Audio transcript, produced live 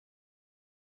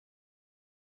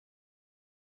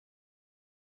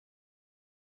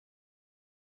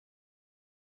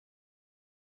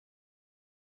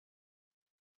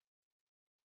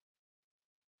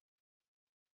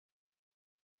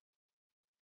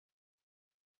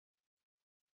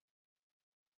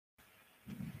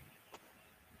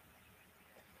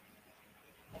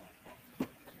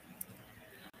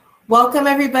Welcome,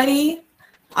 everybody.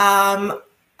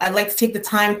 I'd like to take the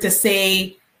time to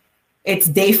say it's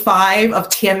day 5 of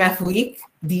TMF week,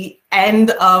 the end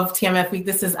of TMF week.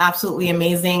 This is absolutely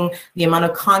amazing. The amount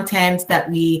of content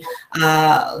that we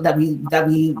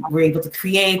were able to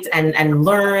create and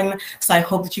learn. So I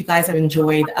hope that you guys have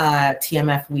enjoyed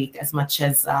TMF week as much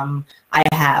as I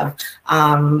have.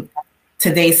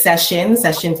 Today's session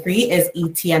 3, is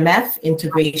eTMF,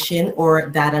 integration or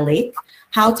data lake,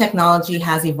 how technology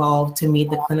has evolved to meet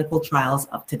the clinical trials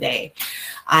of today.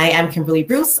 I am Kimberly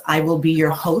Bruce. I will be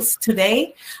your host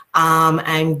today.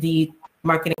 I'm the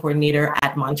marketing coordinator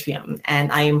at Montreal,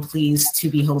 and I am pleased to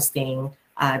be hosting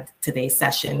today's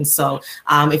session. So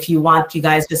if you want, you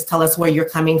guys just tell us where you're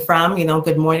coming from,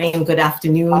 good morning, good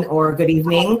afternoon, or good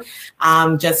evening.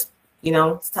 Just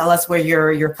tell us where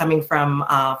you're coming from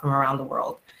around the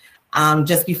world.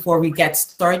 Just before we get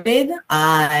started,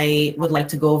 I would like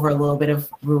to go over a little bit of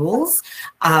rules.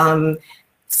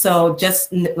 So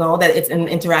just know that it's an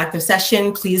interactive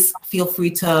session. Please feel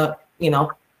free to,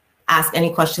 ask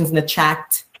any questions in the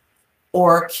chat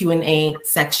or Q&A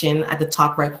section at the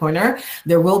top right corner.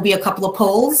 There will be a couple of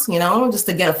polls, just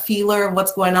to get a feeler of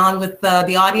what's going on with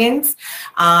the audience.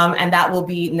 And that will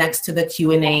be next to the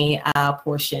Q&A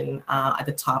portion at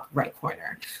the top right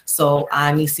corner. So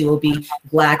Nisi will be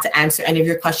glad to answer any of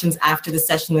your questions after the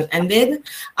session has ended.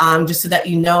 Just so that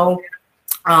you know,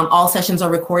 all sessions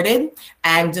are recorded.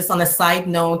 And just on a side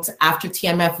note, after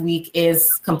TMF week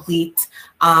is complete,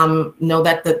 know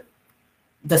that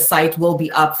the site will be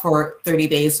up for 30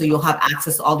 days, so you'll have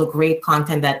access to all the great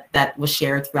content that was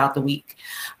shared throughout the week.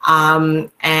 And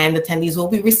attendees will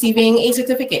be receiving a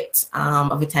certificate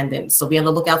of attendance. So be on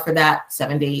the lookout for that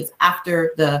 7 days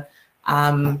after the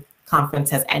conference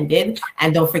has ended.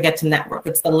 And don't forget to network.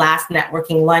 It's the last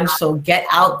networking lunch, so get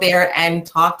out there and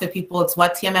talk to people. It's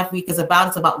what TMF week is about.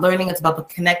 It's about learning. It's about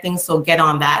connecting. So get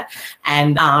on that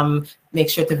and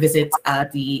make sure to visit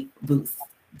the booth,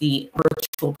 the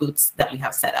virtual booths that we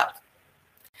have set up.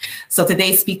 So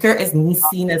today's speaker is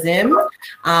Nisi Nazim.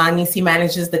 Nisi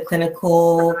manages the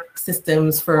clinical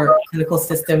systems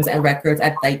and records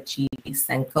at Daiichi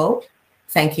Sankyo.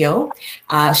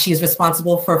 She is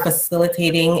responsible for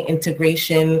facilitating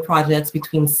integration projects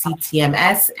between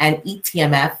CTMS and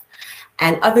eTMF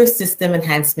and other system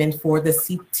enhancement for the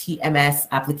CTMS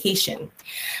application.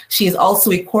 She is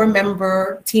also a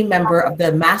core team member of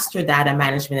the Master Data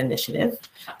Management Initiative.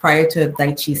 Prior to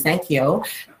Daiichi Sankyo,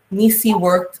 Nisi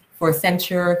worked for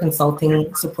Accenture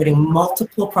Consulting, supporting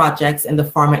multiple projects in the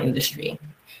pharma industry.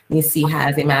 Nisi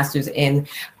has a master's in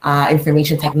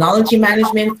information technology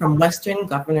management from Western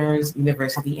Governors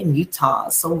University in Utah.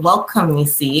 So welcome,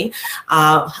 Nisi.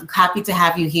 Happy to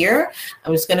have you here.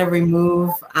 I'm just gonna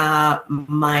remove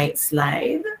my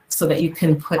slide so that you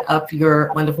can put up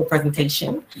your wonderful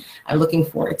presentation. I'm looking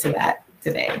forward to that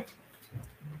today.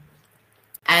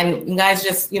 And you guys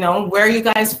just, where are you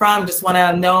guys from? Just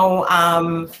wanna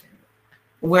know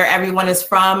where everyone is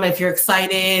from. If you're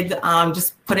excited,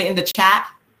 just put it in the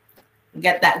chat.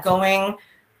 Get that going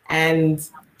and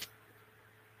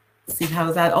see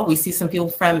how's that. Oh, we see some people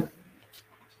from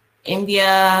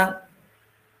India.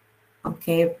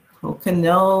 Okay,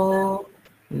 Pocono,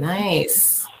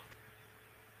 nice.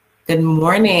 Good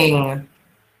morning.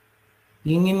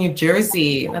 Union, New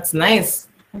Jersey, that's nice.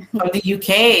 From the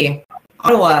UK,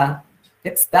 Ottawa,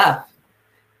 good stuff.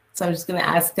 So I'm just gonna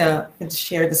ask to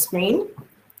share the screen.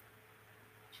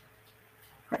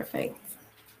 Perfect.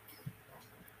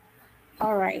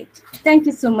 All right. Thank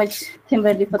you so much,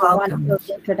 Kimberly, for the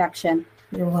wonderful introduction.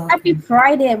 You're welcome. Happy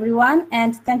Friday, everyone,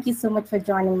 and thank you so much for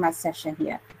joining my session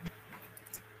here.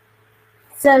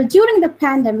 So during the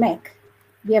pandemic,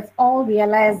 we have all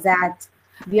realized that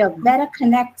we are better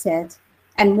connected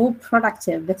and more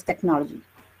productive with technology.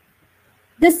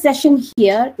 This session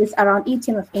here is around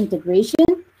eTMF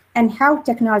integration and how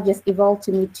technology has evolved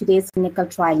to meet today's clinical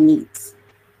trial needs.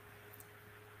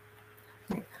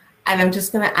 And I'm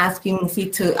just going to ask you, Nisi,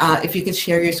 to if you could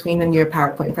share your screen and your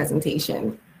PowerPoint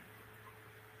presentation.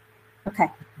 Okay.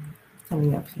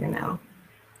 Coming up here now.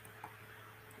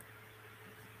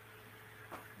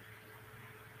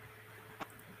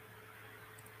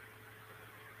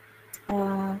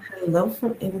 Hello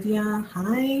from India.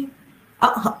 Hi.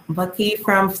 Oh, Bucky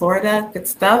from Florida. Good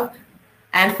stuff.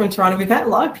 And from Toronto. We've got a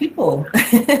lot of people.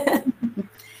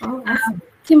 Oh, awesome.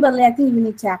 Kimberly, I think you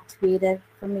need to activate it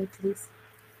for me, please.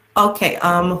 Okay,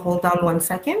 hold on 1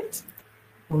 second.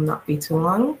 Will not be too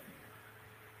long.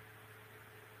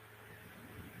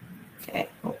 Okay,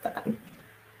 hold on.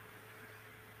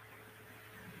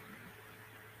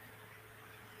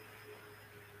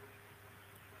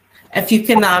 If you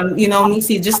can,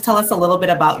 Nisi, just tell us a little bit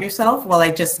about yourself while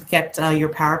I just get your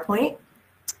PowerPoint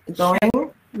going.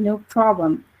 Sure. No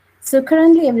problem. So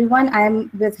currently, everyone,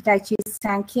 I'm with Daiichi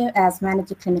Sankyo as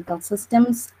Manager Clinical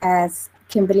Systems. As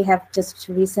Kimberly have just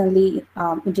recently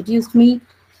introduced me,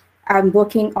 I'm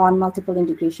working on multiple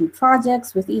integration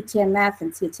projects with eTMF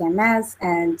and CTMS,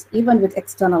 and even with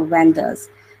external vendors.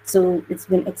 So it's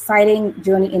been an exciting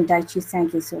journey in Daiichi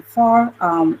Sankyo so far,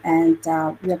 and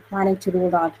we are planning to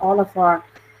roll out all of our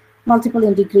multiple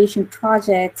integration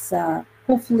projects,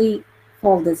 hopefully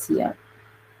fall this year.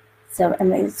 So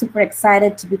I'm super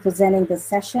excited to be presenting this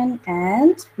session,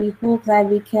 and we hope that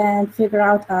we can figure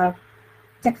out our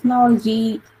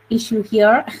technology issue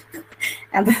here.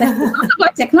 And the session is also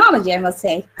about technology, I must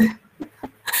say.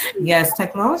 Yes,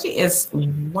 technology is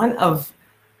one of,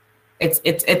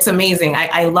 it's amazing.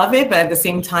 I love it, but at the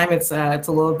same time, it's a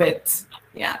little bit,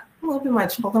 a little bit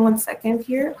much. Hold on one second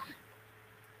here.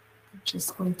 I'm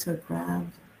just going to grab,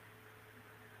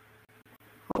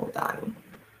 hold on.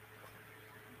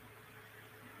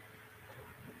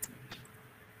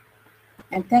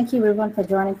 And thank you everyone for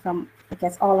joining from, I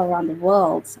guess, all around the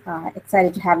world.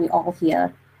 Excited to have you all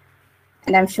here.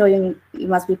 And I'm sure you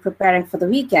must be preparing for the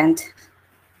weekend.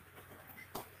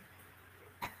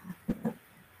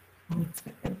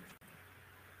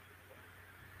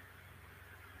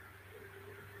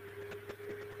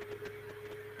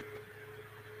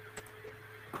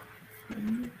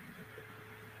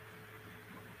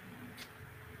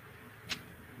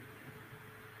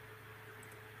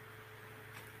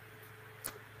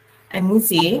 And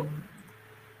Nisi.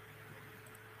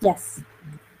 Yes.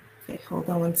 Okay, hold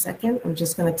on one second. I'm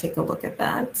just going to take a look at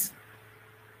that.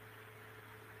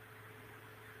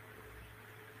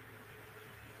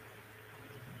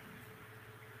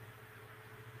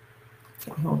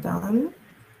 Okay, hold on.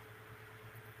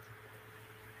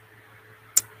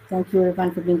 Thank you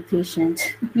everyone for being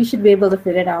patient. We should be able to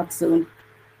figure it out soon.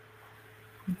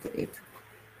 Great.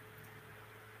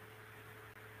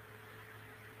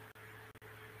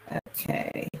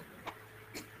 Okay.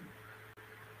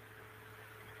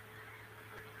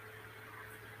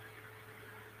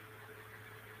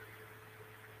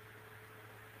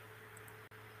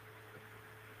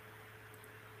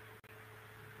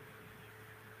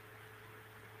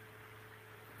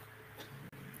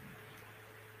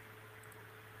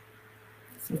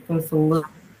 It's a little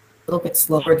bit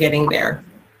slower getting there.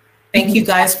 Thank you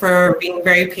guys for being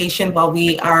very patient while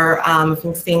we are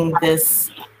fixing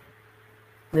this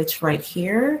glitch right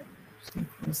here.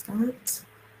 Close that.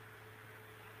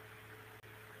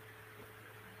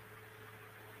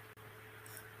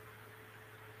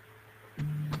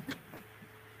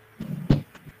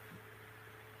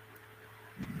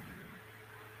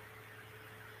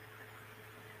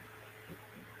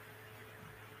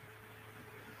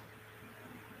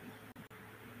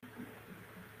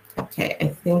 Okay, I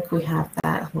think we have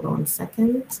that. Hold on one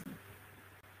second.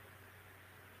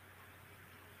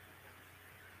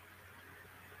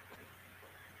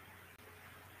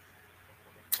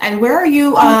 And where are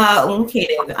you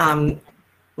located,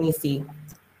 Nisi?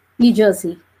 New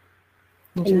Jersey.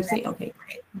 New Jersey? Okay,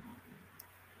 great.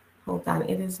 Hold on,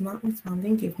 it is not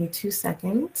responding. Give me 2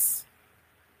 seconds.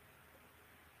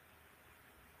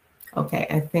 Okay,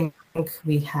 I think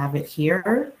we have it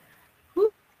here.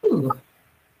 Ooh.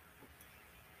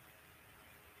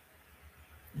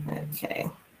 Okay.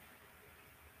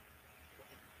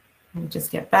 Let me just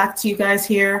get back to you guys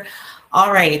here.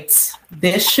 All right,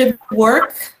 this should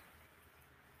work.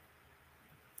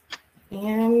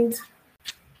 And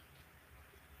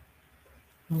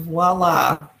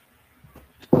voila.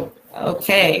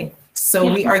 Okay,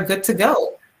 so we are good to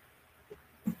go.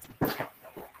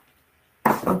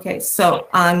 Okay, so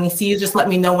you just let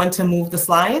me know when to move the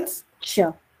slides.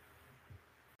 Sure.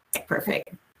 Okay,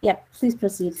 perfect. Yeah, please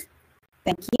proceed.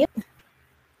 Thank you.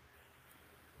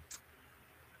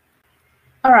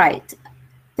 All right.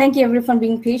 Thank you everyone for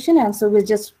being patient, and so we'll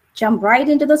just jump right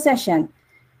into the session.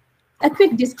 A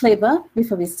quick disclaimer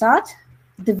before we start.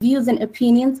 The views and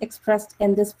opinions expressed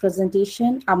in this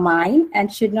presentation are mine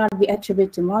and should not be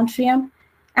attributed to Montreal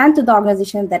and to the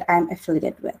organization that I'm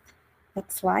affiliated with.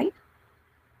 Next slide.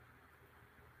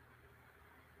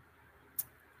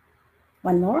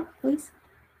 One more, please.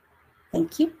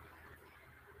 Thank you.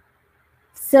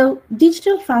 So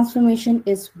digital transformation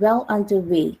is well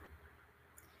underway.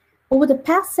 Over the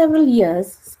past several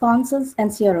years, sponsors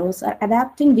and CROs are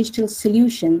adapting digital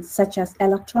solutions such as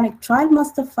electronic trial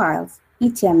master files,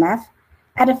 eTMF,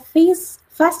 at a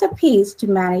faster pace to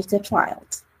manage their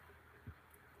trials.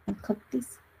 And click,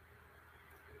 please.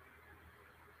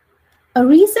 A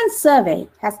recent survey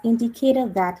has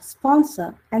indicated that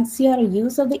sponsor and CRO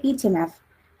use of the eTMF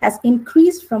has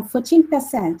increased from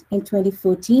 14% in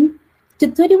 2014 to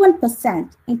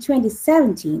 31% in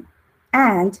 2017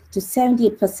 and to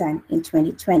 78% in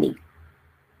 2020.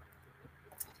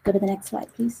 Go to the next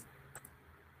slide, please.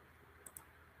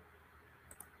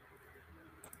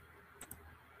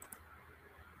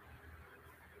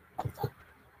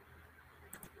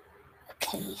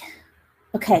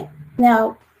 Okay.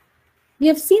 Now, we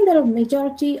have seen that a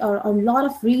majority or a lot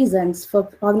of reasons for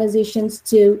organizations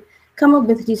to come up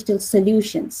with digital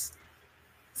solutions.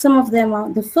 Some of them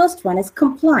are, the first one is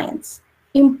compliance,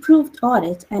 improved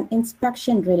audit and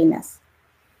inspection readiness,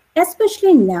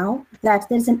 especially now that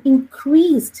there's an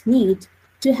increased need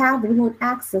to have remote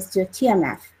access to a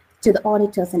TMF to the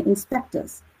auditors and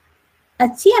inspectors. A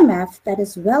TMF that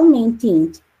is well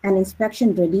maintained and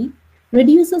inspection ready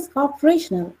reduces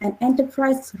operational and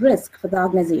enterprise risk for the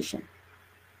organization.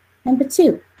 Number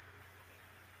 2,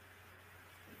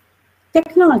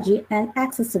 technology and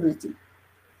accessibility.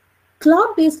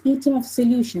 Cloud-based eTMF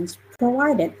solutions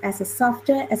provided as a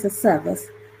software as a service,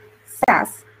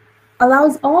 SaaS,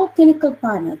 allows all clinical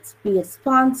partners, be it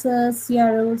sponsors,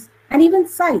 CROs, and even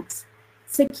sites,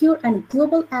 secure and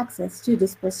global access to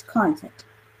dispersed content.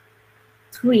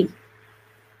 3,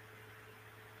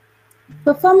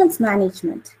 performance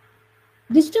management.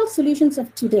 Digital solutions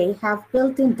of today have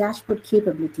built-in dashboard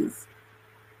capabilities.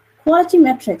 Quality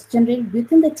metrics generated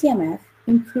within the TMF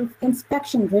improve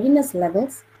inspection readiness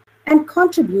levels and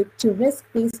contribute to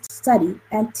risk-based study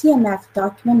and TMF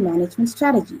document management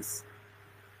strategies.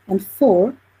 And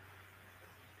 4,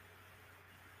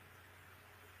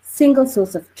 single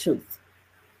source of truth.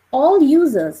 All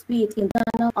users, be it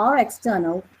internal or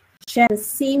external, share the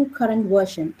same current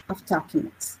version of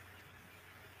documents.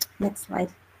 Next slide.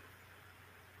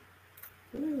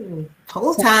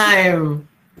 Whole time.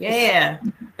 Yeah.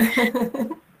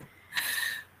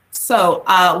 So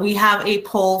we have a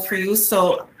poll for you.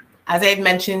 So as I had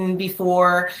mentioned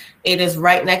before, it is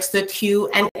right next to the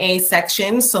Q&A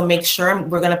section. So make sure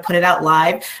we're going to put it out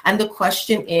live. And the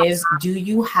question is, do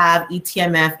you have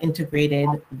eTMF integrated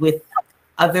with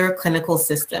other clinical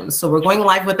systems? So we're going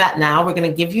live with that now. We're going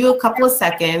to give you a couple of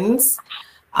seconds,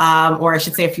 or I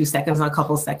should say a few seconds, not a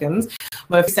couple of seconds,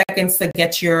 but a few seconds to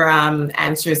get your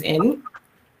answers in.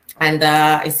 And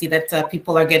I see that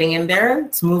people are getting in there.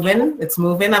 It's moving. It's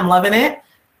moving. I'm loving it.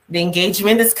 The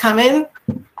engagement is coming.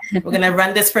 We're going to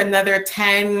run this for another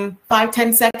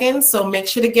 5-10 seconds. So make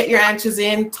sure to get your answers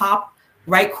in. Top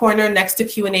right corner next to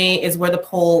Q&A is where the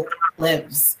poll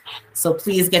lives. So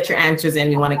please get your answers in.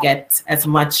 We want to get as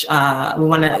much, we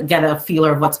want to get a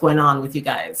feeler of what's going on with you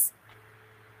guys.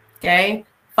 Okay,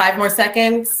 5 more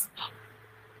seconds.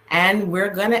 And we're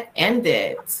going to end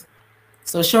it.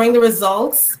 So showing the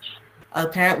results,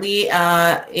 apparently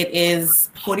it is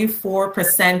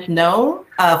 44% no,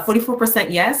 44%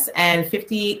 yes, and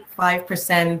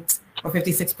 55% or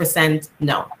 56%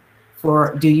 no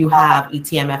for do you have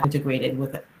eTMF integrated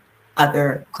with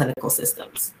other clinical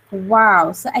systems?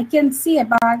 Wow. So I can see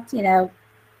about,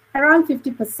 around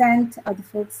 50% of the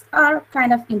folks are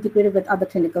kind of integrated with other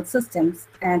clinical systems,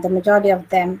 and the majority of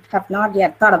them have not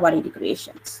yet thought about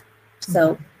integrations.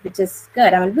 So, which is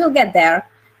good. I mean, we'll get there.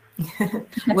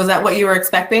 Was that what you were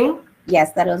expecting?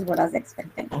 Yes, that was what I was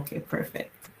expecting. Okay,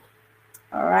 perfect.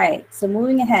 All right, so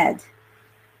moving ahead.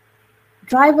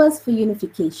 Drivers for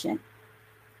unification.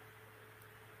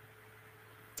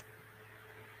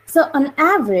 So on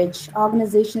average,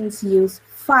 organizations use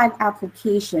 5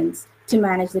 applications to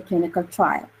manage the clinical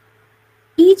trial.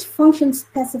 Each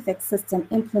function-specific system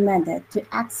implemented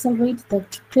to accelerate the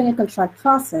clinical trial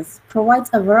process provides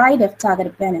a variety of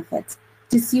targeted benefits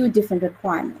to suit different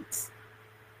requirements.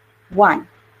 1,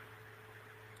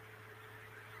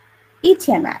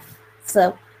 eTMF.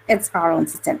 So it's our own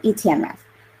system, eTMF.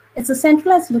 It's a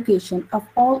centralized location of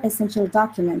all essential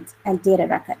documents and data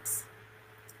records.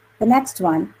 The next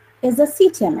one is the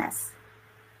CTMS.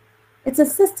 It's a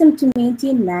system to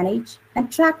maintain, manage,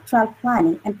 and track trial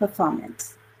planning and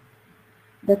performance.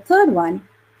 The third one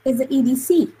is the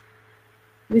EDC,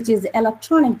 which is the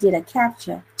electronic data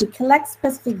capture to collect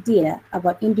specific data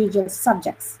about individual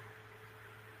subjects.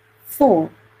 4,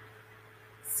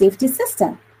 safety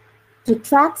system, to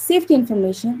track safety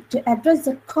information to address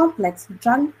the complex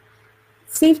drug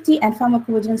safety and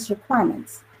pharmacovigilance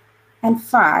requirements. And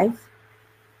 5,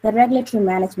 the regulatory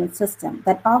management system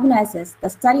that organizes the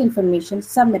study information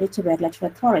submitted to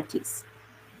regulatory authorities.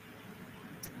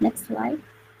 Next slide.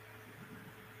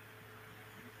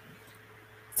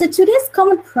 So today's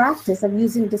common practice of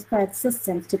using disparate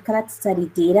systems to collect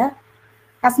study data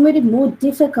has made it more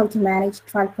difficult to manage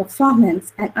trial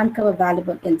performance and uncover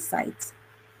valuable insights.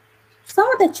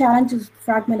 Some of the challenges with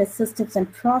fragmented systems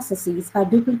and processes are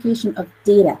duplication of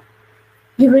data.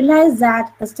 You realize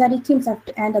that the study teams have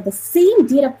to enter the same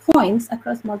data points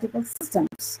across multiple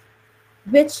systems,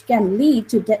 which can lead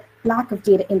to lack of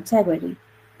data integrity.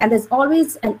 And there's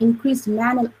always an increased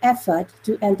manual effort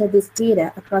to enter this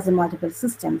data across the multiple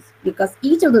systems because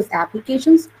each of those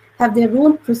applications have their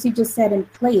own procedure set in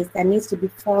place that needs to be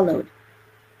followed.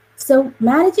 So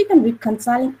managing and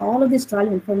reconciling all of this trial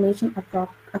information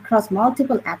across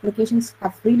multiple applications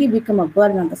have really become a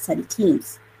burden on the study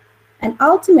teams. And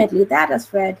ultimately, that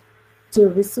has led to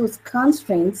resource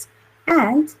constraints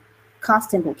and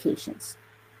cost implications.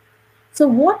 So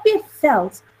what we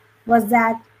felt was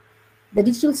that the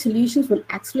digital solutions will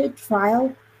accelerate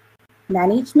trial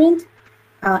management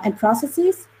and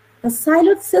processes. The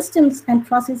siloed systems and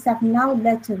processes have now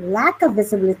led to lack of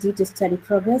visibility to study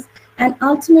progress and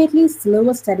ultimately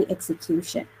slower study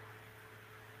execution.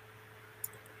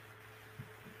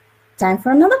 Time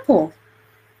for another poll.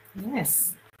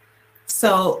 Yes.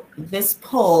 So this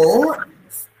poll,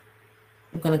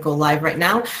 I'm going to go live right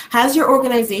now. Has your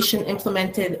organization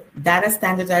implemented data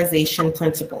standardization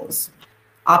principles?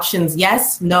 Options: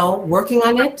 yes, no, working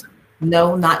on it,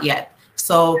 no, not yet.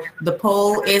 So the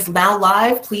poll is now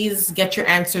live. Please get your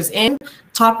answers in.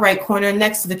 Top right corner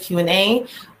next to the Q&A.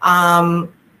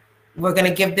 We're going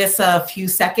to give this a few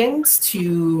seconds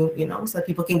to, so that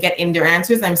people can get in their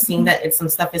answers. I'm seeing that some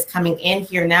stuff is coming in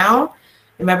here now.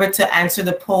 Remember to answer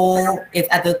the poll. It's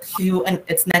at the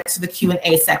it's next to the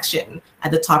Q&A section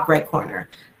at the top right corner.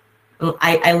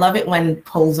 I love it when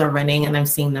polls are running and I'm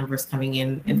seeing numbers coming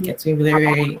in. It gets me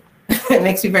very, it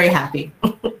makes me very happy.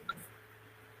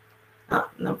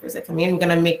 Numbers are coming in. We're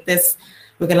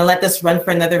going to let this run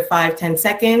for another 5-10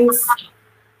 seconds.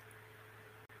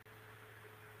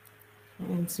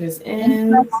 Answers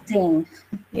in. Interesting.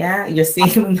 Yeah, you're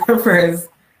seeing numbers.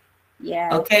 Yeah.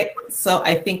 Okay, so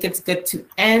I think it's good to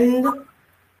end.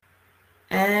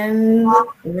 And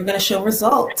we're going to show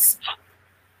results.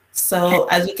 So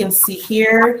as you can see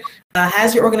here,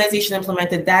 has your organization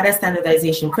implemented data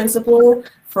standardization principle?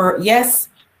 For yes,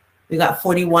 we got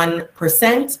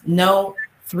 41%, no,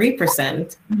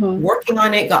 3%. Working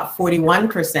on it got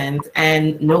 41%,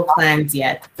 and no plans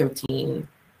yet, 14%.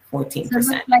 So it looks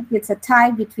like it's a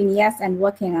tie between yes and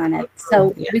working on it.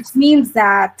 So yes. Which means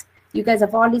that you guys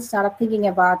have already started thinking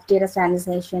about data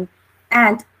standardization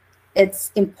and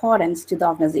its importance to the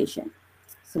organization,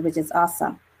 so which is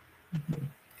awesome.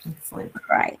 Excellent.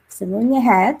 Right, so moving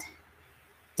ahead,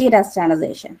 data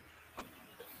standardization.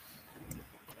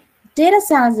 Data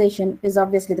standardization is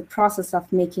obviously the process of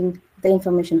making the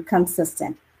information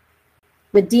consistent.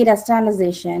 With data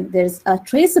standardization, there's a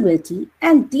traceability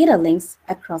and data links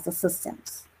across the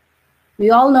systems. We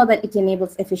all know that it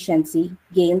enables efficiency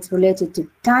gains related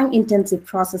to time-intensive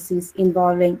processes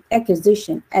involving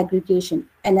acquisition, aggregation,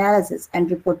 analysis, and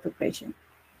report preparation.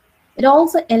 It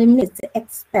also eliminates the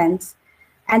expense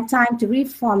and time to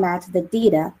reformat the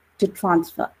data to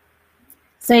transfer.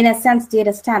 So in a sense,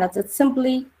 data standards, it's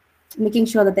simply making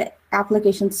sure that the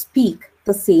applications speak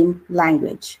the same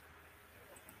language.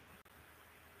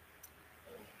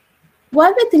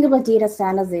 While we think about data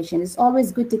standardization, it's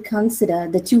always good to consider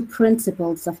the two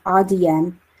principles of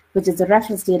RDM, which is the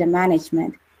reference data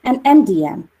management, and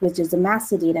MDM, which is the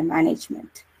master data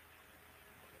management.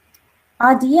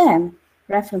 RDM,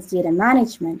 reference data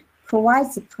management,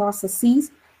 provides the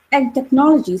processes and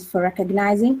technologies for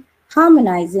recognizing,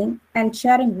 harmonizing, and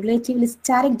sharing relatively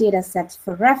static data sets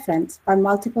for reference by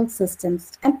multiple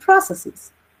systems and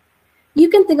processes. You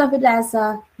can think of it as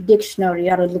a dictionary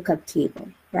or a lookup table,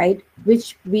 right?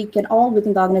 Which we can all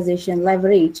within the organization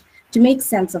leverage to make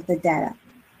sense of the data.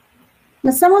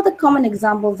 Now, some of the common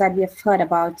examples that we have heard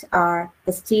about are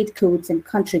the state codes and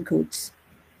country codes.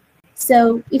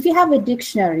 So if you have a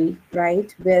dictionary,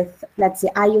 right, with, let's say,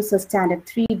 ISO standard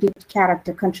 3-digit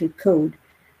character country code,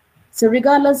 so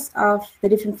regardless of the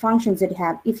different functions that you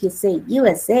have, if you say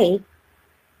USA,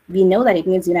 we know that it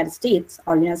means United States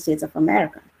or United States of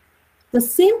America. The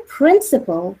same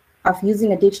principle of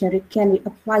using a dictionary can be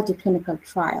applied to clinical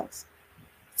trials.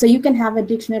 So you can have a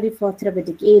dictionary for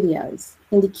therapeutic areas,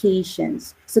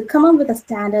 indications. So come up with a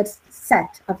standard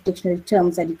set of dictionary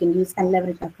terms that you can use and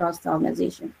leverage across the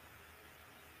organization.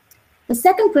 The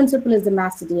second principle is the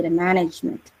master data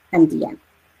management, MDM.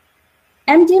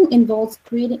 MDM involves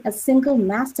creating a single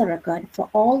master record for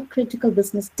all critical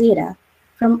business data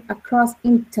from across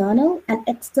internal and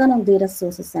external data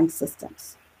sources and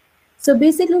systems. So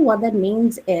basically what that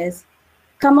means is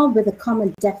come up with a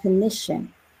common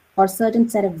definition or certain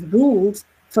set of rules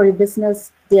for a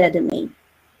business data domain.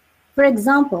 For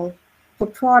example, for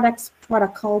products,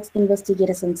 protocols,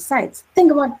 investigators, and sites,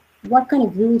 think about what kind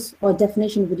of rules or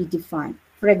definition would you define.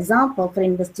 For example, for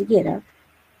investigator,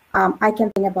 I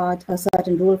can think about a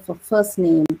certain rule for first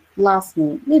name, last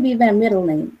name, maybe even a middle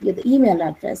name, the email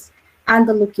address, and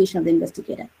the location of the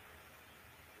investigator.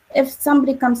 If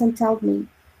somebody comes and tells me,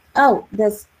 oh,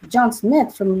 there's John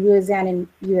Smith from Louisiana in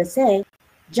USA,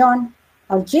 John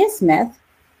or J. Smith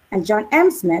and John M.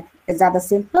 Smith, is that the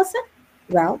same person?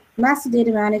 Well, master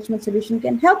data management solution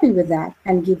can help you with that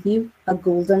and give you a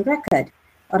golden record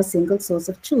or a single source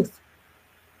of truth.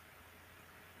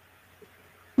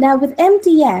 Now with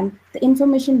MDM, the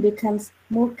information becomes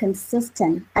more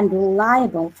consistent and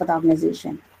reliable for the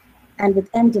organization. And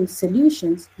with MDM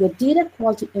solutions, your data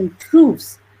quality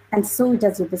improves, and so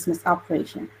does your business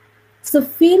operation. So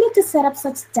failing to set up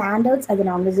such standards at an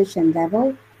organization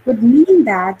level would mean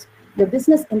that your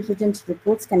business intelligence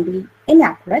reports can be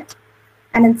inaccurate,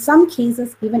 and in some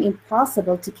cases, even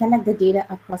impossible to connect the data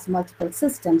across multiple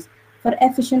systems for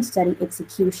efficient study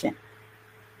execution.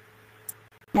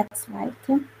 Next slide,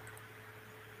 Kim.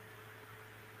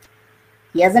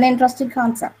 Here's an interesting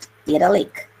concept, data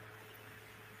lake.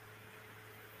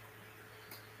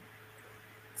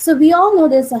 So we all know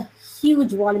there's a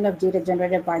huge volume of data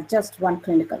generated by just one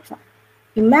clinical trial.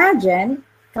 Imagine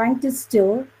trying to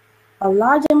store a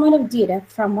large amount of data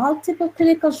from multiple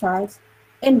clinical trials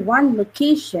in one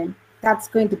location that's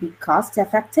going to be cost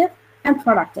effective and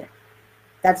productive.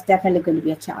 That's definitely going to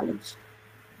be a challenge.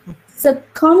 So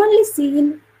commonly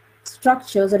seen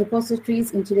structures or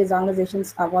repositories in today's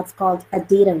organizations are what's called a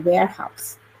data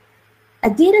warehouse. A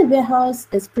data warehouse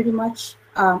is pretty much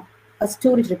a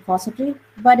storage repository,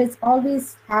 but it's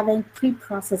always having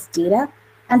pre-processed data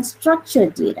and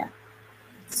structured data.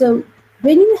 So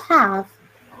when you have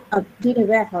a data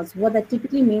warehouse, what that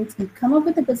typically means, you come up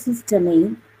with a business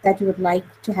domain that you would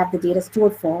like to have the data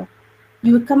stored for.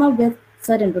 You would come up with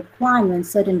certain requirements,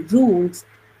 certain rules,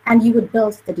 and you would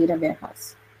build the data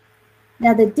warehouse.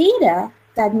 Now, the data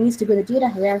that needs to go to the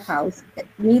data warehouse, it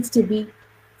needs to be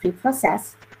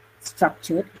pre-processed,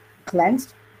 structured,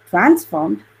 cleansed,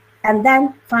 transformed, and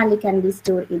then finally can be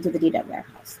stored into the data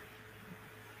warehouse.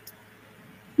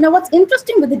 Now, what's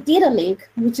interesting with the data lake,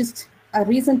 which is a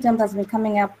recent term that's been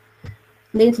coming up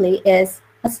lately, is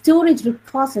a storage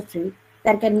repository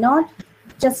that can not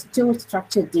just store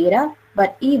structured data,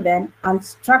 but even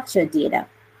unstructured data.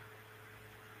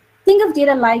 Think of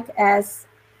data lake as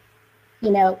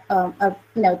a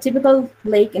typical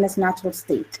lake in its natural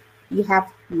state. You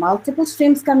have multiple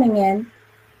streams coming in.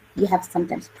 You have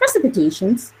sometimes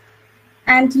precipitations,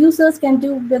 and users can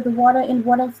do with the water in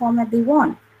whatever format they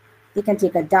want. They can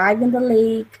take a dive in the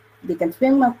lake. They can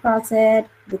swim across it.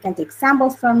 They can take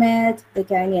samples from it. They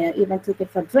can even take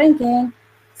it for drinking.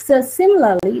 So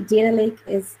similarly, data lake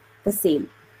is the same.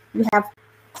 You have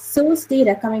source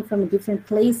data coming from different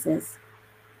places,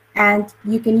 and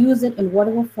you can use it in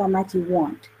whatever format you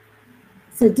want.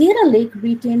 So data lake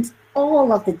retains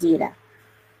all of the data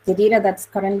that's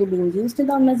currently being used in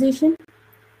the organization,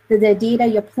 the data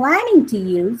you're planning to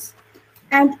use,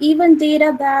 and even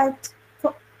data that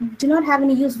do not have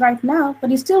any use right now, but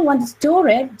you still want to store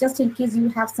it just in case you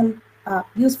have some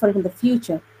use for it in the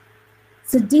future.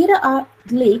 So data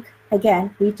lake,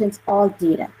 again, retains all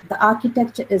data. The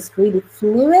architecture is really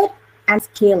fluid and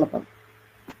scalable.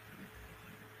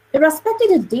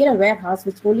 Irrespective of data warehouse,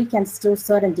 which only can store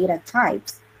certain data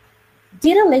types,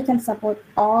 data lake can support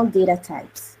all data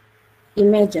types: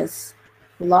 images,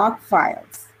 log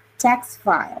files, text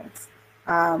files,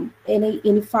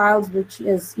 any files which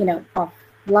is of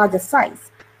larger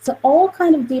size. So all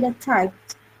kind of data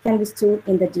types can be stored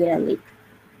in the data lake.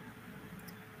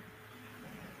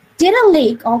 Data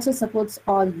lake also supports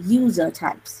all user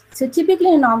types. So typically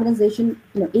in an organization,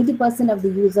 80% of the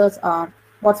users are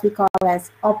what we call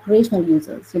as operational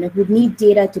users, who need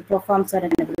data to perform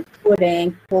certain kind of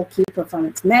reporting, pull key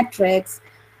performance metrics,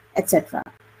 etc.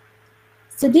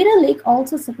 So data lake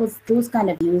also supports those kind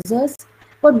of users.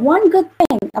 But one good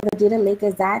thing of the data lake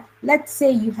is that, let's say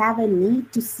you have a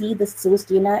need to see the source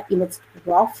data in its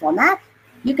raw format,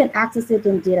 you can access it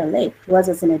in data lake.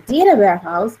 Versus in a data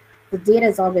warehouse, the data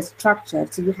is always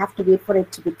structured, so you have to wait for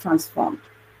it to be transformed.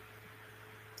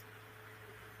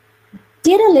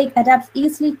 Data lake adapts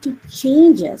easily to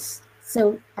changes.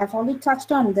 So I've already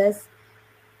touched on this.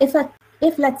 If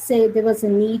let's say there was a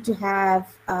need to have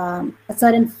a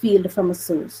certain field from a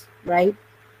source, right?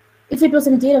 If it was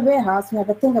in a data warehouse, you have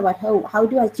to think about how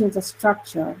do I change the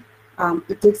structure?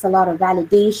 It takes a lot of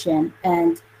validation,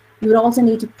 and you would also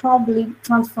need to probably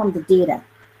transform the data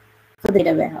for the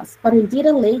data warehouse. But in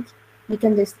data lake, you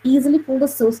can just easily pull the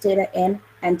source data in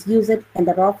and use it in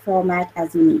the raw format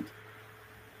as you need.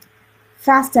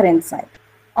 Faster insight.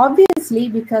 Obviously,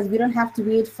 because we don't have to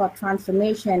wait for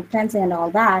transformation, cleansing, and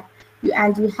all that, you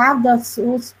have the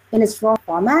source in its raw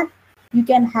format, you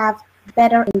can have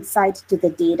better insight to the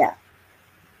data.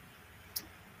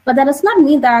 But that does not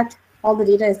mean that all the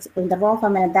data is in the raw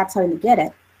format and that's how you get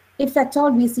it. If at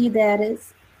all we see there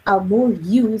is a more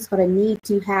use or a need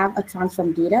to have a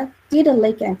transform data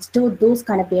lake and store those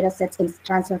kind of data sets in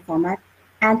transform format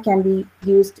and can be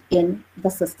used in the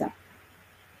system.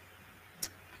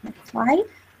 Next slide.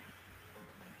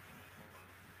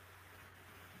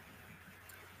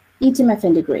 eTMF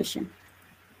integration.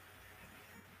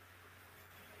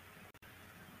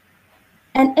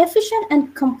 An efficient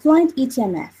and compliant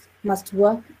eTMF must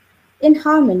work in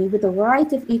harmony with a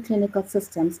variety of eClinical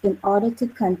systems in order to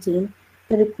contain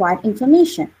the required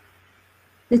information.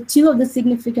 The two of the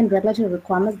significant regulatory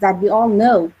requirements that we all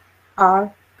know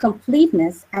are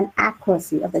completeness and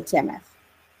accuracy of the TMF.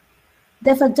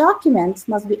 Therefore, documents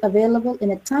must be available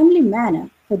in a timely manner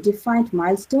for defined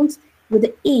milestones with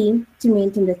the aim to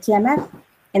maintain the TMF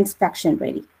inspection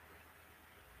ready.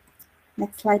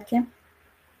 Next slide, Kim.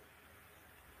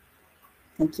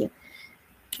 Thank you.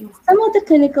 Some of the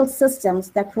clinical systems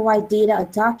that provide data or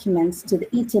documents to the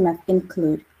eTMF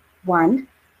include: 1,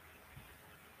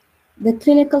 the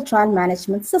Clinical Trial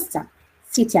Management System,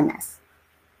 CTMS.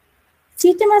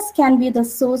 CTMS can be the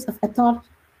source of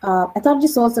authority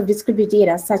source of descriptive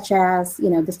data, such as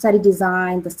the study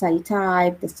design, the study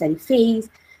type, the study phase,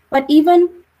 but even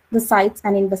the sites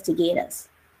and investigators.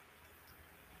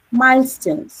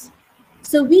 Milestones.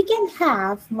 So we can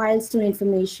have milestone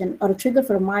information or a trigger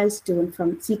for a milestone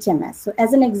from CTMS. So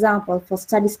as an example, for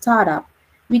study startup,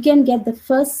 we can get the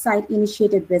first site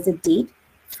initiated visit date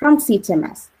from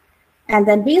CTMS. And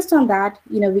then based on that,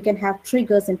 we can have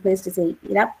triggers in place to say,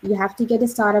 yep, you have to get the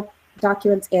startup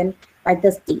documents in by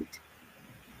this date.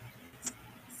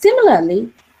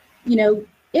 Similarly,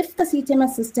 if the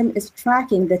CTMS system is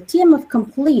tracking the TMF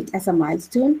complete as a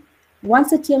milestone,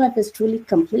 once the TMF is truly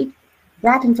complete,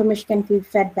 that information can be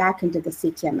fed back into the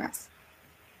CTMS.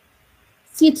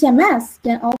 CTMS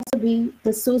can also be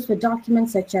the source for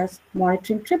documents such as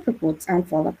monitoring trip reports and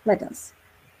follow-up letters.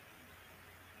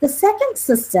 The second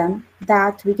system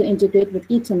that we can integrate with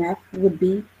eTMF would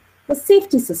be the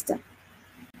safety system.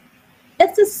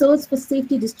 It's a source for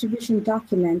safety distribution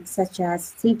documents such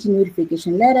as safety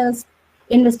notification letters,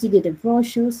 investigative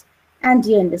brochures, and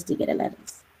dear investigator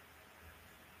letters.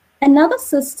 Another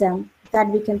system that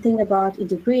we can think about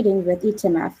integrating with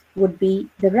eTMF would be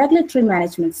the regulatory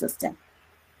management system.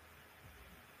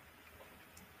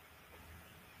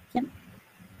 Okay.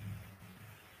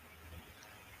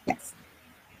 Yes.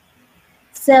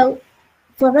 So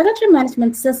for regulatory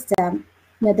management system,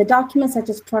 the documents such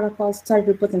as protocols, study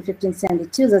reports, and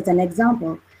 1572 as an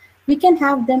example, we can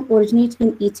have them originate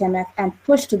in eTMF and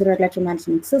push to the regulatory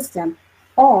management system,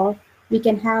 or we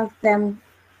can have them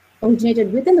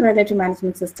originated within the regulatory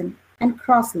management system and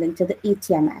cross-link to the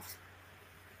eTMF.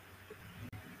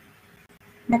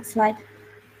 Next slide.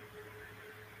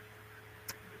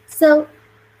 So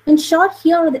in short,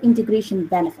 here are the integration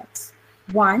benefits.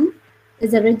 1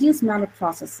 is a reduced manual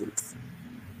processes.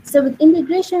 So with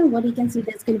integration, what you can see,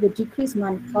 there's going to be decreased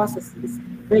manual processes,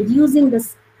 reducing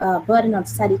this burden on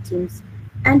study teams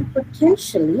and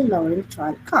potentially lowering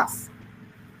trial costs.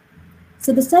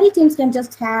 So the study teams can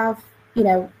just have,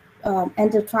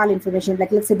 enter trial information,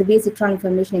 like let's say the basic trial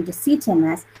information into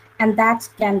CTMS, and that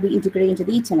can be integrated into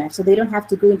the eTMF. So they don't have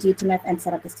to go into eTMF and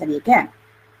set up a study again.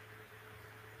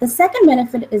 The second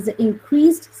benefit is the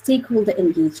increased stakeholder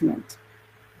engagement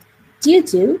due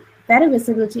to better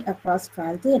visibility across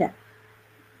trial data.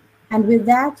 And with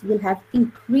that, we'll have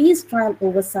increased trial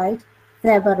oversight,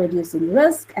 thereby reducing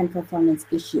risk and performance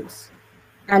issues.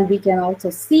 And we can also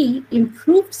see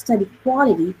improved study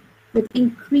quality with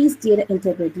increased data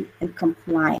integrity and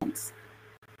compliance.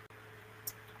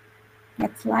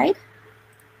 Next slide.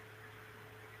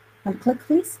 One click,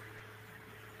 please.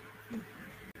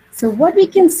 So what we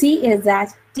can see is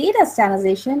that data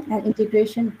standardization and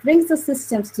integration brings the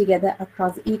systems together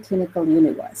across the eClinical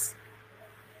universe.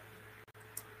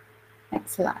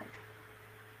 Next slide.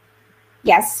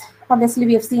 Yes, obviously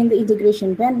we have seen the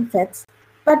integration benefits,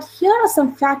 but here are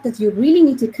some factors you really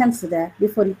need to consider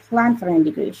before you plan for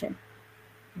integration.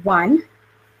 1,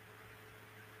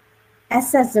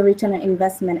 assess the return on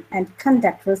investment and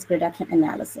conduct risk reduction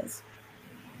analysis.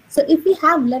 So if we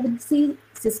have legacy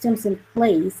systems in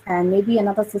place and maybe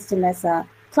another system as a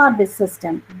cloud-based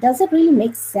system, does it really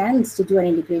make sense to do an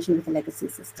integration with the legacy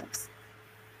systems?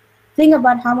 Think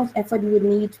about how much effort you would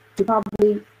need to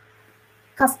probably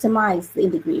customize the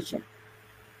integration.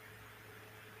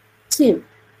 2,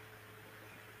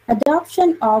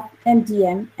 adoption of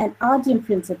MDM and RDM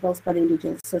principles for the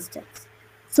individual systems.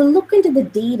 So look into the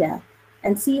data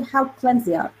and see how cleansed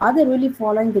they are. Are they really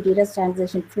following the data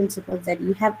standardization principles that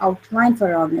you have outlined for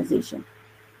your organization?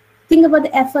 Think about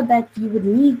the effort that you would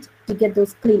need to get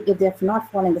those clean if they're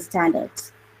not following the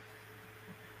standards.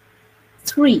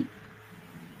 3,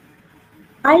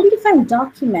 identify and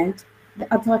document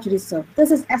the authority served.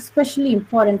 This is especially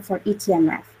important for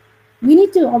eTMF. We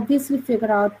need to obviously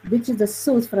figure out which is the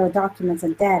source for our documents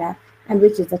and data and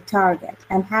which is the target,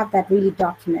 and have that really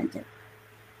documented.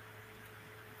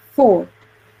 4,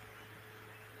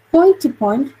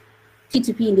 point-to-point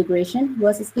P2P integration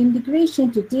versus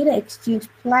integration to data exchange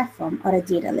platform or a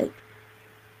data lake.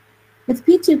 With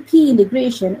P2P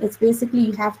integration, it's basically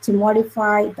you have to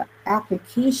modify the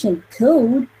application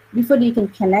code before you can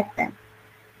connect them,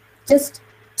 just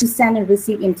to send and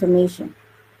receive information.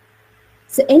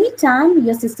 So anytime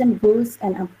your system goes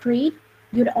and upgrade,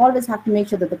 you'd always have to make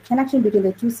sure that the connection between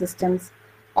the two systems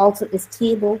also is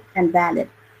stable and valid.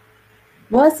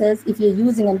 Versus if you're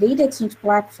using a data exchange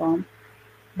platform,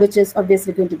 which is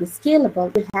obviously going to be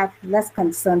scalable, you have less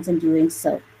concerns in doing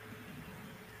so.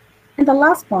 And the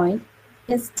last point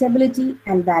is stability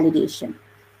and validation.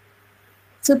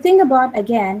 So think about,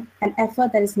 again, an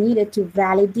effort that is needed to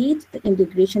validate the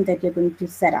integration that you're going to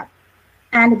set up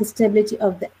and the stability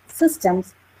of the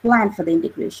systems planned for the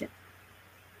integration.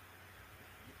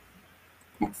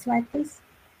 Next slide, please.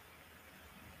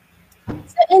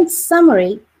 So in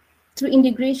summary, through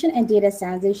integration and data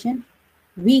standardization,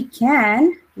 we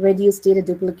can reduce data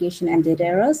duplication and data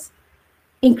errors,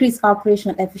 increase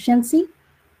operational efficiency,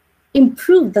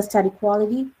 improve the study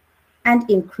quality, and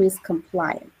increase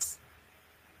compliance.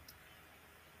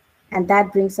 And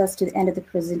that brings us to the end of the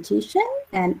presentation,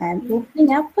 and I'm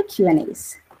opening up for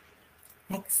Q&As.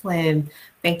 Excellent.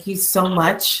 Thank you so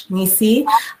much, Nisi.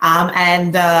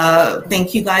 And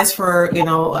thank you guys for,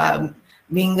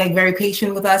 being very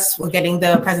patient with us. We're getting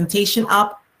the presentation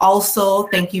up. Also,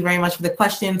 thank you very much for the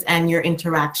questions and your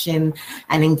interaction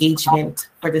and engagement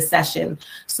for the session.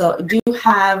 So I do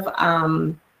have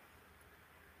a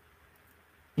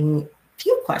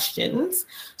few questions.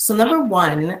 So number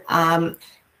one,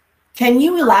 can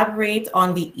you elaborate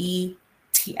on the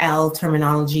ETL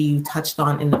terminology you touched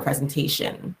on in the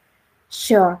presentation?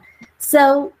 Sure.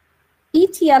 So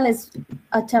ETL is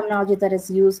a terminology that is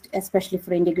used especially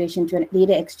for integration to a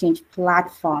data exchange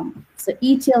platform. So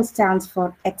ETL stands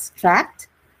for extract,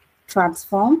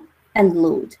 transform, and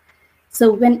load.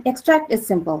 So when extract is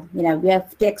simple, we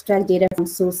have to extract data from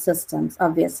source systems,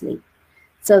 obviously.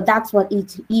 So that's what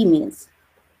E means.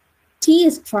 T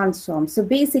is transform. So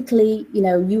basically,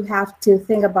 you have to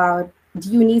think about,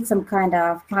 do you need some kind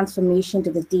of transformation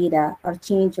to the data or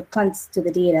change or cleanse to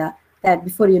the data that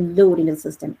before you load into the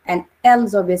system? And L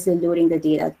is obviously loading the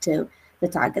data to the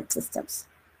target systems.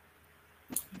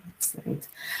 Excellent.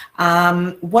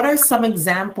 What are some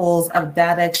examples of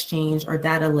data exchange or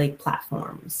data lake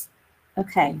platforms?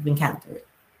 Okay. You've encountered?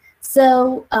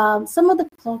 So some of the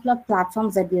popular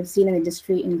platforms that we have seen in the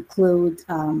industry include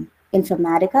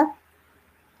Informatica,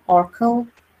 Oracle,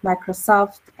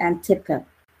 Microsoft, and TIBCO.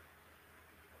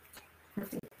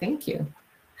 Perfect. Thank you.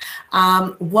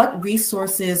 What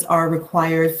resources are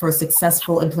required for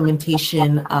successful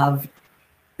implementation of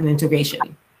an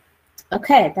integration?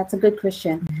 Okay, that's a good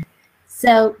question.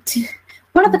 So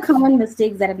one of the common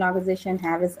mistakes that an organization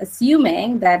have is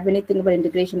assuming that when you think about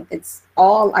integration, it's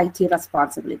all IT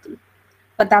responsibility.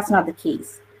 But that's not the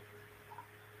case.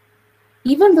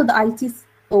 Even though the IT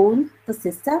owns the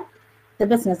system, the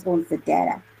business owns the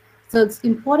data. So it's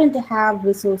important to have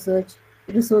resources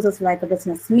like a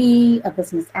business me, a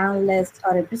business analyst,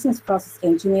 or a business process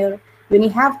engineer. When you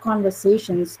have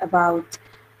conversations about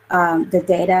the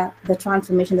data, the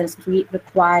transformation that is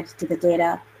required to the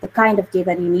data, the kind of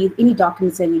data you need, any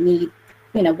documents that you need,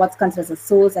 what's considered as a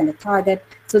source and a target.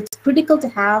 So it's critical to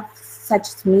have such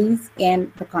SMEs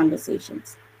in the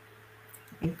conversations.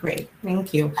 Great,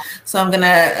 thank you. So I'm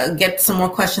gonna get some more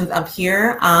questions up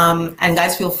here, and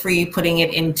guys, feel free putting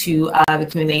it into the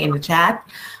Q&A in the chat.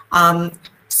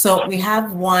 So we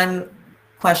have one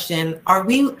question. Are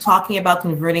we talking about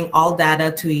converting all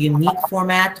data to a unique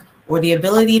format, or the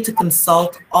ability to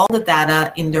consult all the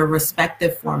data in their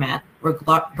respective format,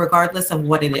 regardless of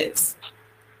what it is?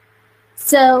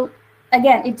 So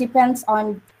again, it depends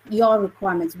on your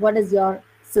requirements. What does your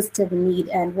system need,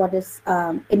 and what is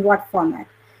in what format?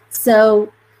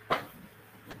 So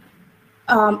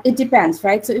it depends,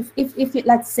 right? So if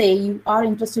let's say you are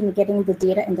interested in getting the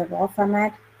data in the raw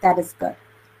format, that is good.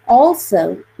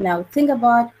 Also, now think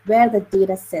about where the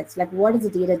data sits, like what is the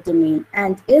data domain,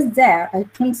 and is there a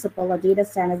principle or data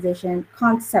standardization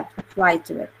concept applied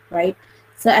to it, right?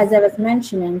 So as I was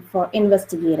mentioning, for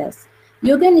investigators,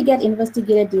 you're going to get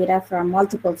investigator data from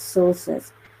multiple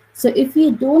sources. So if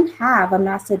you don't have a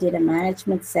master data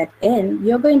management set in,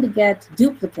 you're going to get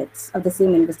duplicates of the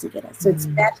same investigator. So it's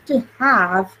better to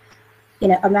have,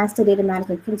 a master data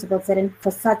management principle set in for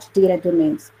such data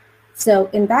domains. So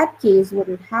in that case, what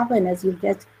would happen is you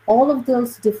get all of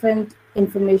those different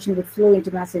information would flow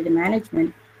into master data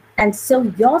management. And so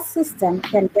your system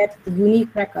can get the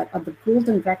unique record or the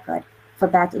golden record for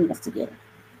that investigator.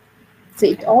 So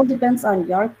it all depends on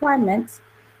your requirements,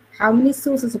 how many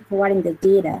sources are providing the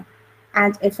data,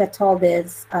 and if at all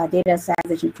there's a data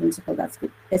standardization principle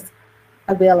is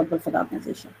available for the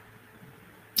organization.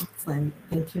 Excellent.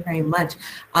 Thank you very much.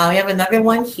 We have another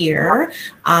one here.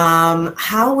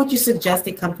 How would you suggest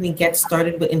a company get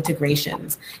started with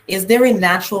integrations? Is there a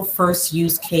natural first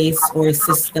use case or a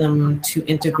system to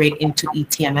integrate into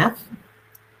eTMF?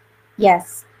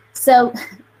 Yes. So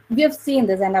we have seen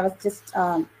this, and I was just,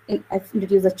 I've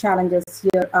introduced the challenges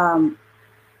here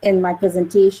in my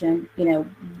presentation.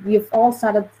 We've all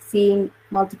started seeing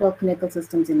multiple clinical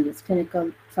systems in use,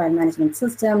 clinical trial management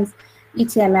systems,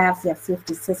 eTMFs, you have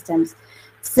safety systems.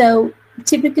 So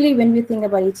typically when we think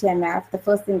about eTMF, the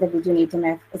first thing that we do in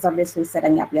eTMF is obviously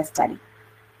setting up your study.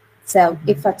 So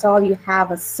if at all you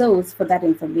have a source for that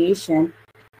information,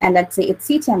 and let's say it's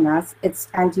CTMS,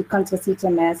 and you consider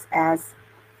CTMS as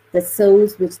the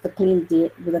source with the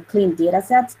clean data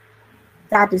sets,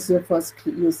 that is your first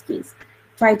use case.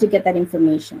 Try to get that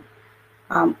information.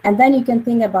 And then you can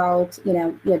think about,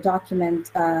 your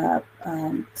document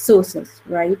sources,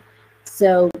 right?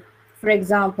 So, for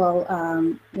example,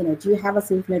 do you have a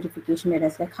safe notification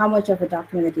data? Like how much of a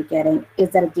document that you're getting?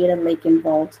 Is there a data lake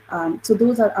involved? So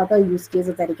those are other use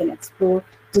cases that you can explore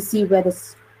to see where the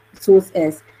source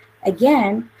is.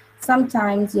 Again,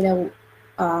 sometimes, if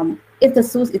the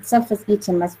source itself is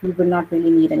eTMF, we will not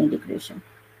really need an integration.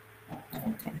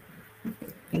 Okay,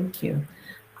 thank you.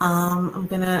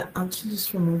 I'll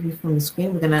just remove you from the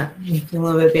screen. We're gonna make it a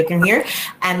little bit bigger here.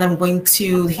 And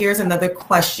here's another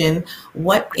question.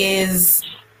 What is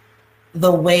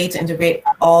the way to integrate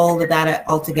all the data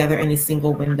all together in a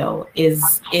single window?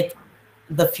 Is it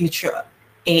the future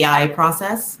AI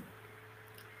process?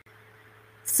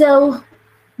 So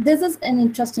this is an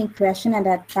interesting question, and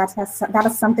that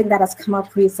is something that has come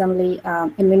up recently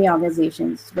in many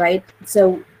organizations, right?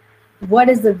 So what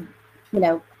is the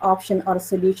option or a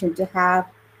solution to have,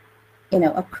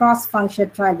 a cross-function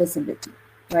trial visibility,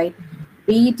 right?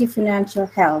 Be it your financial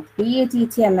health, be it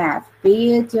eTMF,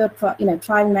 be it your,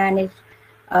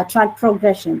 trial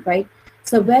progression, right?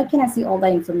 So where can I see all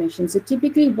that information? So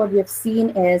typically what we have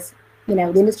seen is, the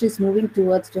industry is moving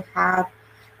towards to have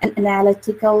an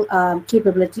analytical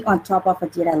capability on top of a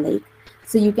data lake.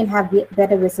 So you can have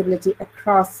better visibility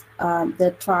across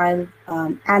the trial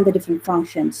and the different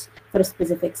functions for a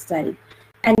specific study.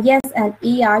 And yes, an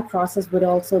AI process would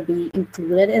also be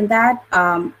included in that.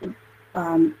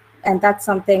 And that's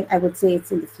something I would say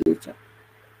it's in the future.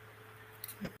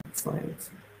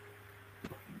 Excellent.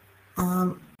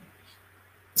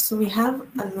 So we have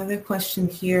another question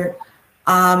here.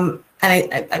 And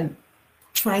I'm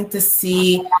trying to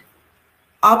see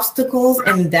obstacles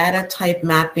in data type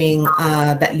mapping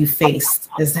that you faced.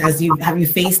 Have you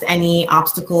faced any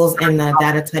obstacles in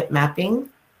data type mapping?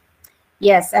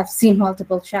 Yes, I've seen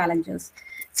multiple challenges.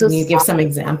 So can you give some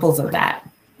examples of that?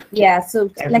 Yeah,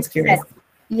 so like I said,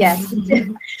 yes,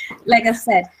 like I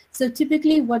said, so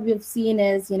typically what we've seen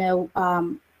is,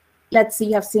 let's say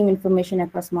you have same information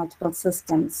across multiple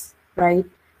systems, right?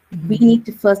 We need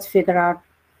to first figure out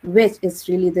which is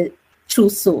really the true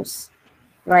source,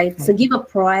 right? So give a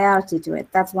priority to it.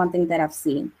 That's one thing that I've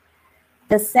seen.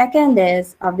 The second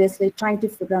is obviously trying to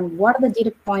figure out what are the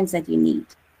data points that you need,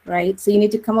 right? So you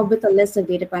need to come up with a list of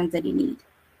data points that you need.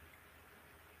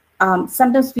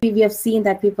 Sometimes we have seen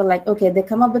that people okay, they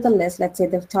come up with a list, let's say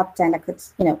the top 10, like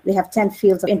it's, they have 10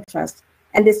 fields of interest,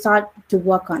 and they start to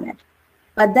work on it.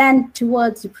 But then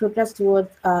you progress towards,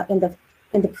 in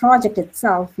the project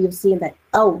itself, you've seen that,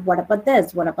 oh, what about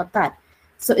this? What about that?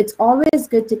 So it's always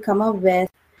good to come up with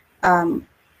a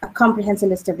comprehensive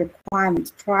list of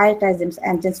requirements, prioritize them,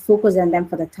 and just focus on them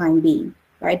for the time being,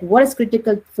 right? What is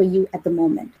critical for you at the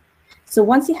moment? So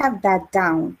once you have that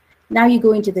down, now you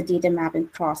go into the data mapping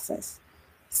process.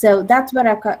 So that's where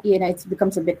it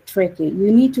becomes a bit tricky.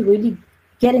 You need to really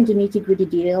get into nitty-gritty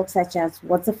details, such as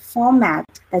what's the format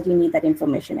that you need that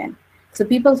information in. So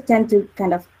people tend to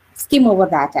kind of skim over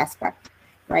that aspect,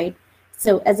 right?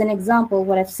 So as an example,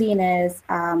 what I've seen is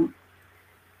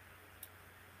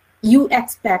you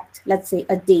expect, let's say,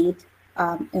 a date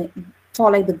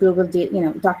following the global date,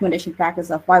 documentation practice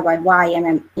of why,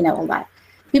 and all that.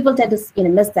 People tend to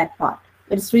miss that part,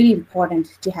 but it's really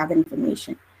important to have that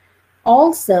information.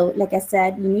 Also, like I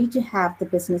said, you need to have the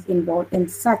business involved in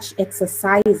such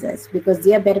exercises because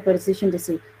they are better positioned to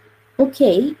say,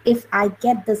 okay, if I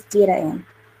get this data in,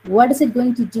 what is it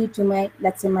going to do to my,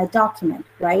 let's say, my document,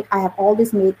 right? I have all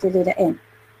this metadata in.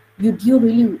 Do you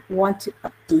really want to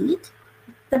update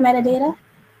the metadata,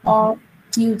 or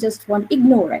do you just want to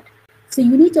ignore it? So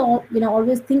you need to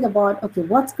always think about, okay,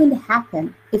 what's going to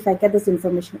happen if I get this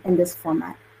information in this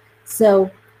format? So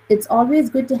it's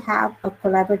always good to have a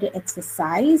collaborative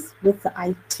exercise with the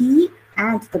IT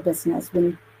and the business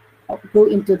when you go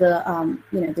into the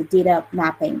the data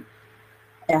mapping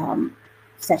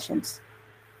sessions.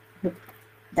 Hope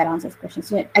that answers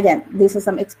questions. Again, these are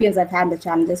some experience I've had in the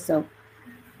challenges, so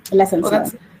lessons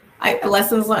learned.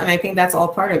 Lessons learned, and I think that's all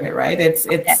part of it, right? It's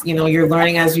you're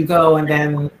learning as you go, and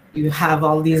then you have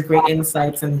all these great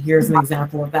insights, and here's an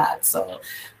example of that. So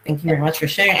thank you very much for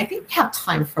sharing. I think we have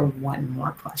time for one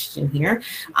more question here.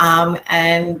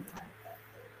 And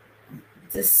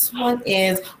this one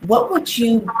is, what would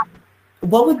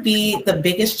be the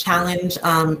biggest challenge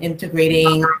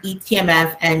integrating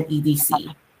eTMF and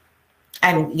EDC?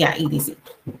 And yeah, EDC.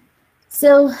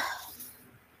 So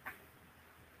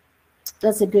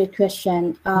that's a great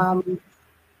question.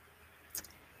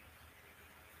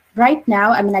 Right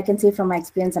now, I can say from my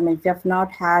experience, we have not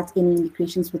had any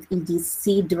integrations with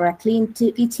EDC directly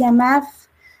into eTMF.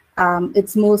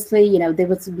 It's mostly, there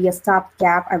would be a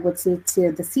stopgap, I would say,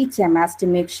 to the CTMS to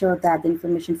make sure that the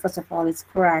information, first of all, is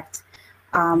correct.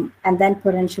 And then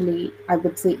potentially, I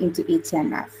would say, into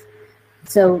eTMF.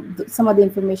 So some of the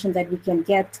information that we can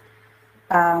get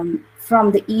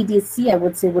from the EDC, I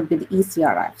would say, would be the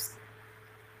eCRFs.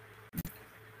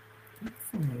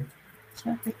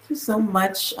 Sure. Thank you so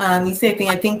much, Nisi.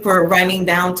 I think we're running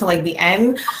down to the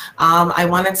end. I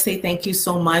wanted to say thank you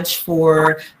so much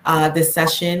for this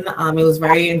session. It was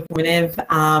very informative,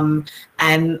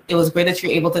 and it was great that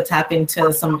you're able to tap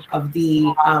into some of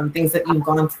the things that you've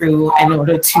gone through in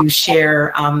order to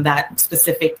share that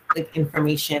specific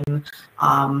information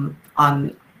on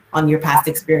your past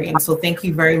experience. So thank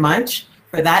you very much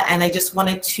for that. And I just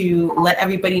wanted to let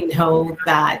everybody know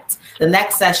that the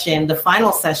next session, the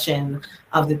final session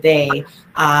of the day,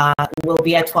 will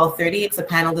be at 12:30. It's a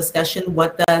panel discussion.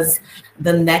 What does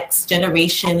the next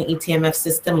generation eTMF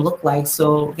system look like?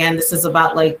 So again, this is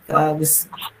about this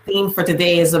theme for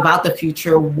today is about the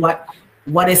future, what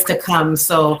is to come.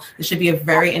 So it should be a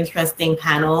very interesting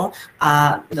panel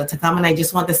to come. And I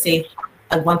just want to say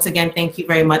once again, thank you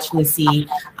very much, Nisi,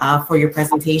 for your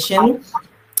presentation.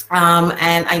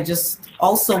 And I just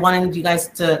also wanted you guys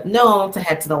to know to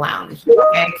head to the lounge,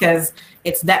 okay? Because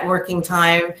it's networking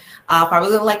time.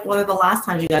 Probably one of the last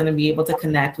times you're going to be able to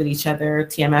connect with each other.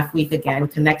 TMF week again,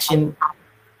 connection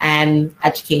and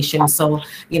education. So,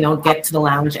 get to the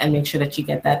lounge and make sure that you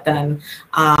get that done.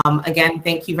 Again,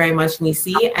 thank you very much,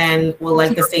 Nisi. And we'd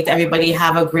like to say to everybody,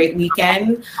 have a great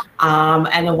weekend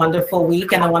and a wonderful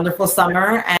week and a wonderful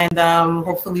summer. And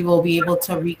hopefully we'll be able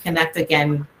to reconnect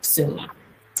again soon.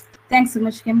 Thanks so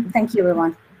much, Kim. Thank you,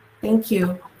 everyone. Thank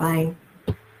you. Bye.